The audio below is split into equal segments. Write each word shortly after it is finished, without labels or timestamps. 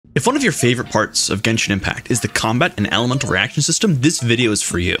If one of your favorite parts of Genshin Impact is the combat and elemental reaction system, this video is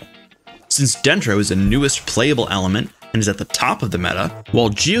for you. Since Dendro is the newest playable element and is at the top of the meta, while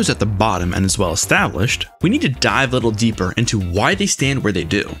Geo's at the bottom and is well established, we need to dive a little deeper into why they stand where they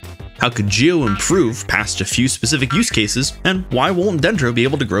do. How could Geo improve past a few specific use cases, and why won't Dendro be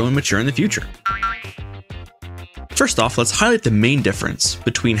able to grow and mature in the future? First off, let's highlight the main difference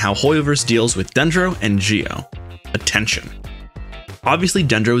between how Hoyoverse deals with Dendro and Geo: attention. Obviously,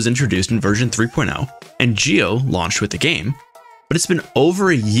 Dendro was introduced in version 3.0, and Geo launched with the game, but it's been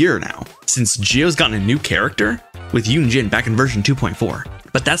over a year now since Geo's gotten a new character with Yunjin back in version 2.4.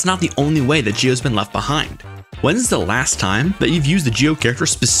 But that's not the only way that Geo's been left behind. When's the last time that you've used the Geo character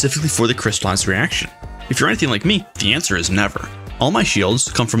specifically for the Crystallize reaction? If you're anything like me, the answer is never. All my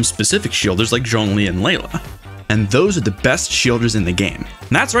shields come from specific shielders like Zhongli and Layla, and those are the best shielders in the game.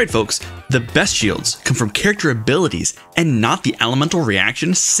 And that's right, folks, the best shields come from character abilities and not the elemental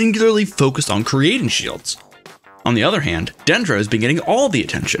reaction singularly focused on creating shields. On the other hand, Dendro has been getting all the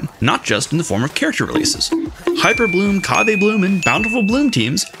attention, not just in the form of character releases. Hyperbloom, Bloom, and Bountiful Bloom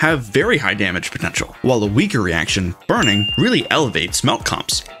teams have very high damage potential, while the weaker reaction, Burning, really elevates melt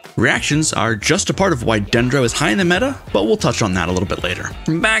comps. Reactions are just a part of why Dendro is high in the meta, but we'll touch on that a little bit later.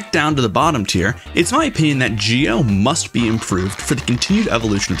 Back down to the bottom tier, it's my opinion that Geo must be improved for the continued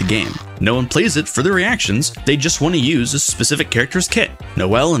evolution of the game. No one plays it for the reactions, they just want to use a specific character's kit.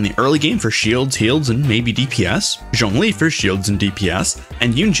 Noelle in the early game for shields, heals, and maybe DPS, Zhongli for shields and DPS,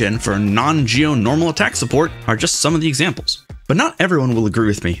 and Yunjin for non-Geo normal attack support are just some of the examples. But not everyone will agree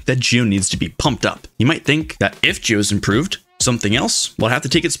with me that Geo needs to be pumped up. You might think that if Geo's improved, something else will have to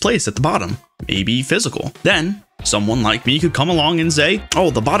take its place at the bottom, maybe physical. Then, someone like me could come along and say, oh,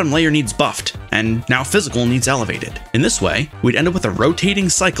 the bottom layer needs buffed, and now physical needs elevated. In this way, we'd end up with a rotating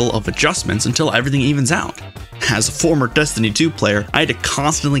cycle of adjustments until everything evens out. As a former Destiny 2 player, I had to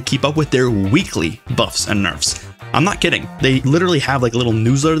constantly keep up with their weekly buffs and nerfs. I'm not kidding, they literally have like a little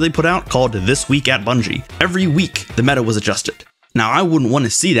newsletter they put out called This Week at Bungie. Every week, the meta was adjusted. Now, I wouldn't want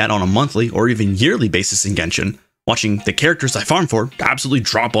to see that on a monthly or even yearly basis in Genshin, watching the characters I farm for absolutely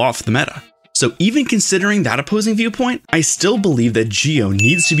drop off the meta. So even considering that opposing viewpoint, I still believe that Geo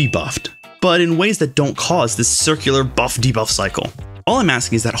needs to be buffed, but in ways that don't cause this circular buff-debuff cycle. All I'm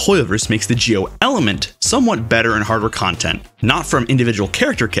asking is that Hoyoverse makes the Geo element somewhat better in hardware content, not from individual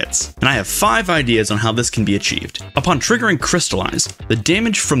character kits, and I have 5 ideas on how this can be achieved. Upon triggering Crystallize, the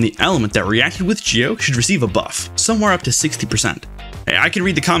damage from the element that reacted with Geo should receive a buff, somewhere up to 60%. Hey, I can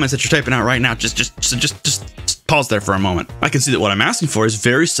read the comments that you're typing out right now, just pause there for a moment. I can see that what I'm asking for is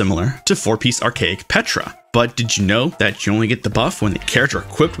very similar to 4-piece Archaic Petra. But did you know that you only get the buff when the character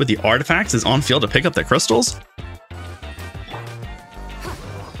equipped with the artifacts is on field to pick up the crystals?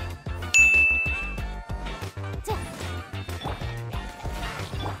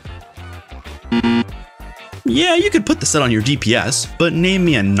 Yeah, you could put the set on your DPS, but name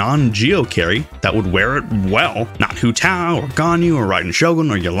me a non-Geo carry that would wear it well. Not Hu Tao, or Ganyu, or Raiden Shogun,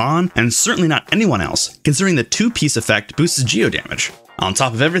 or Yelan, and certainly not anyone else, considering the 2-piece effect boosts Geo damage. On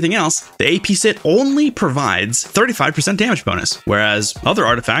top of everything else, the AP set only provides 35% damage bonus, whereas other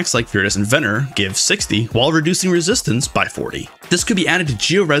artifacts like Viridis and Venner give 60 while reducing resistance by 40. This could be added to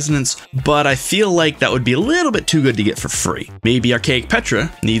Geo Resonance, but I feel like that would be a little bit too good to get for free. Maybe Archaic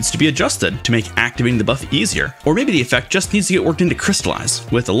Petra needs to be adjusted to make activating the buff easier, or maybe the effect just needs to get worked into Crystallize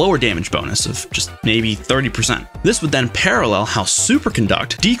with a lower damage bonus of just maybe 30%. This would then parallel how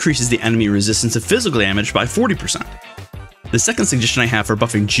Superconduct decreases the enemy resistance of physical damage by 40%. The second suggestion I have for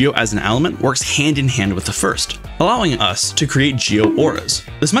buffing Geo as an element works hand in hand with the first, allowing us to create Geo Auras.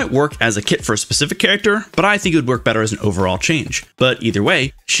 This might work as a kit for a specific character, but I think it would work better as an overall change. But either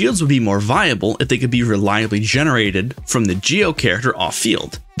way, shields would be more viable if they could be reliably generated from the Geo character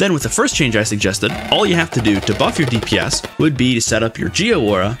off-field. Then with the first change I suggested, all you have to do to buff your DPS would be to set up your Geo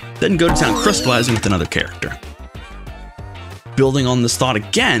Aura, then go to town crystallizing with another character. Building on this thought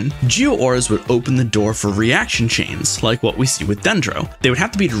again, Geo Auras would open the door for reaction chains, like what we see with Dendro. They would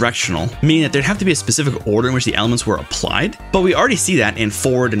have to be directional, meaning that there'd have to be a specific order in which the elements were applied, but we already see that in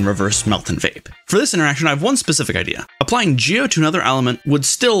forward and reverse melt and vape. For this interaction, I have one specific idea. Applying Geo to another element would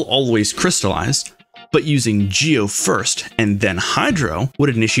still always crystallize, but using Geo first and then Hydro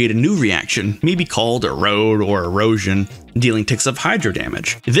would initiate a new reaction, maybe called Erode or Erosion, dealing ticks of Hydro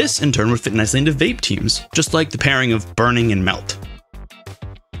damage. This in turn would fit nicely into vape teams, just like the pairing of Burning and Melt.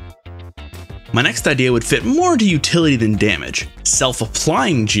 My next idea would fit more into utility than damage,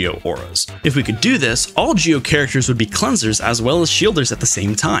 self-applying Geo Auras. If we could do this, all Geo characters would be cleansers as well as shielders at the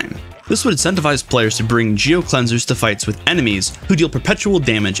same time. This would incentivize players to bring Geo cleansers to fights with enemies who deal perpetual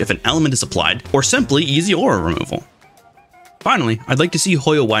damage if an element is applied, or simply easy aura removal. Finally, I'd like to see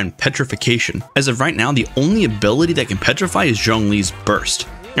Hoyo widen Petrification. As of right now, the only ability that can petrify is Zhongli's Burst.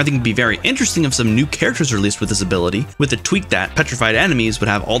 I think it'd be very interesting if some new characters released with this ability, with a tweak that petrified enemies would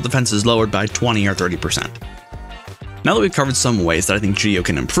have all defenses lowered by 20 or 30%. Now that we've covered some ways that I think Geo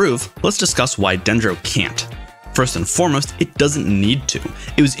can improve, let's discuss why Dendro can't. First and foremost, it doesn't need to.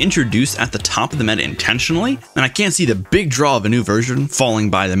 It was introduced at the top of the meta intentionally, and I can't see the big draw of a new version falling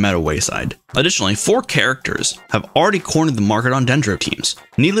by the meta wayside. Additionally, 4 characters have already cornered the market on Dendro teams: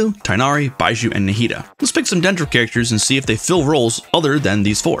 Nilou, Tighnari, Baizhu, and Nahida. Let's pick some Dendro characters and see if they fill roles other than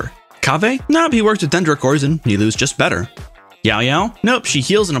these 4. Kaveh? Nope, he works with Dendro cores and Nilou's just better. Yao Yao? Nope, she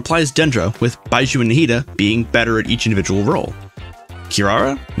heals and applies Dendro, with Baizhu and Nahida being better at each individual role.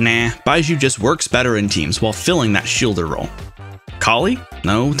 Kirara? Nah, Baizhu just works better in teams while filling that shielder role. Kali?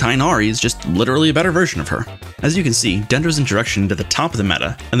 No, Tighnari is just literally a better version of her. As you can see, Dendro's introduction to the top of the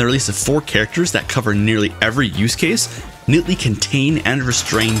meta and the release of 4 characters that cover nearly every use case neatly contain and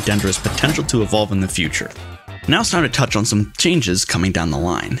restrain Dendro's potential to evolve in the future. Now it's time to touch on some changes coming down the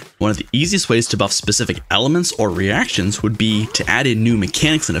line. One of the easiest ways to buff specific elements or reactions would be to add in new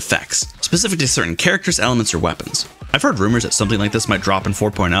mechanics and effects, specific to certain characters, elements, or weapons. I've heard rumors that something like this might drop in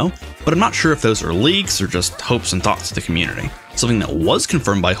 4.0, but I'm not sure if those are leaks or just hopes and thoughts of the community. Something that was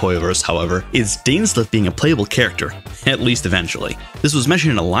confirmed by Hoyoverse, however, is Dainsleif being a playable character, at least eventually. This was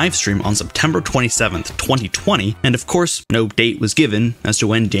mentioned in a live stream on September 27th, 2020, and of course, no date was given as to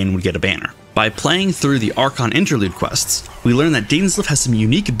when Dane would get a banner. By playing through the Archon interlude quests, we learn that Dainsleif has some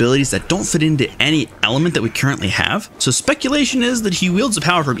unique abilities that don't fit into any element that we currently have, so speculation is that he wields a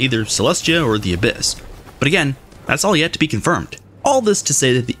power from either Celestia or the Abyss. But again, that's all yet to be confirmed. All this to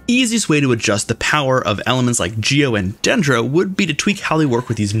say that the easiest way to adjust the power of elements like Geo and Dendro would be to tweak how they work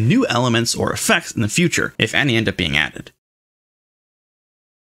with these new elements or effects in the future, if any end up being added.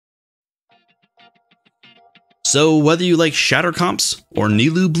 So whether you like Shatter comps or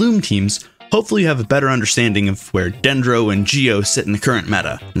Nilou Bloom teams, hopefully you have a better understanding of where Dendro and Geo sit in the current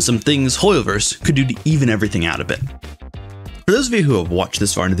meta, and some things Hoyoverse could do to even everything out a bit. For those of you who have watched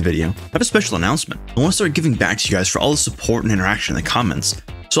this far into the video, I have a special announcement. I want to start giving back to you guys for all the support and interaction in the comments,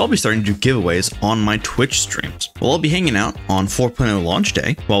 so I'll be starting to do giveaways on my Twitch streams. Well, I'll be hanging out on 4.0 launch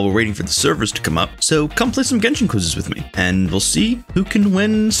day while we're waiting for the servers to come up, so come play some Genshin quizzes with me, and we'll see who can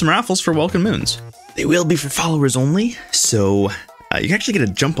win some raffles for Welcome Moons. They will be for followers only, so you can actually get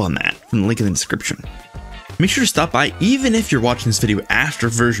a jump on that from the link in the description. Make sure to stop by even if you're watching this video after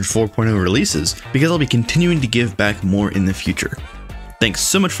version 4.0 releases, because I'll be continuing to give back more in the future. Thanks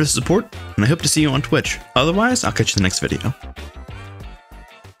so much for the support, and I hope to see you on Twitch. Otherwise, I'll catch you in the next video.